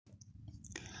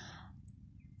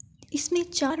इसमें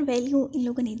 4 value in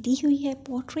लोगों ने दी हुई है।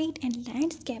 पोर्ट्रेट एंड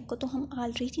लैंडस्केप को तो हम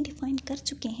ऑलरेडी डिफाइन कर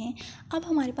चुके हैं। अब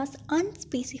हमारे पास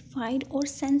अनस्पेसिफाइड और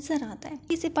सेंसर आता है।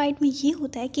 स्पेसिफाइड में ये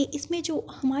होता है कि इसमें जो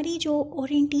हमारी जो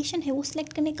ओरिएंटेशन है वो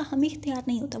सिलेक्ट करने का हमें इख्तियार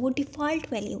नहीं होता, वो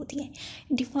डिफ़ॉल्ट वैल्यू होती है।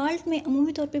 डिफ़ॉल्ट में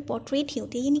अमूमी तौर पे पोर्ट्रेट ही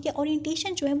होती है, यानी कि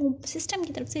ओरिएंटेशन जो है वो सिस्टम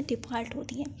की तरफ से डिफ़ॉल्ट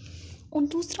होती है। और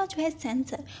दूसरा जो है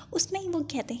सेंसर, उसमें वो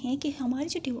कहते हैं कि हमारी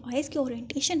जो डिवाइस की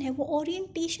ओरिएंटेशन है वो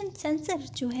ओरिएंटेशन सेंसर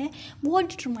जो है वो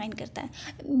डिटरमाइन करता है।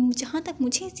 जहाँ तक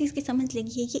मुझे इस चीज़ की समझ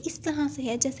लगी है ये इस तरह से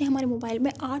है जैसे हमारे मोबाइल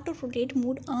में ऑटो रोटेट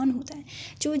मोड ऑन होता है,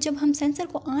 जो जब हम सेंसर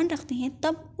को ऑन रखते हैं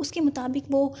तब उसके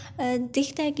मुताबिक वो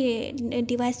देखता है कि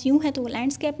डिवाइस यूँ है तो वो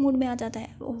लैंडस्केप मोड में आ जाता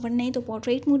है, और नहीं तो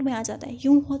पोर्ट्रेट मोड में आ जाता है,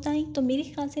 यूँ होता है। तो मेरे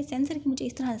ख्याल से सेंसर की मुझे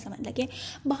इस तरह से समझ लगे।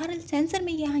 बहरहाल सेंसर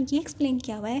में यहाँ ये एक्सप्लेन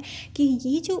किया हुआ है कि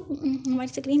ये जो हमारी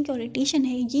स्क्रीन की ओरिएंटेशन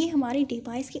है ये हमारी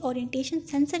डिवाइस की ओरिएंटेशन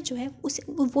सेंसर जो है उस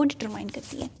वो डिटरमाइन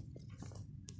करती है।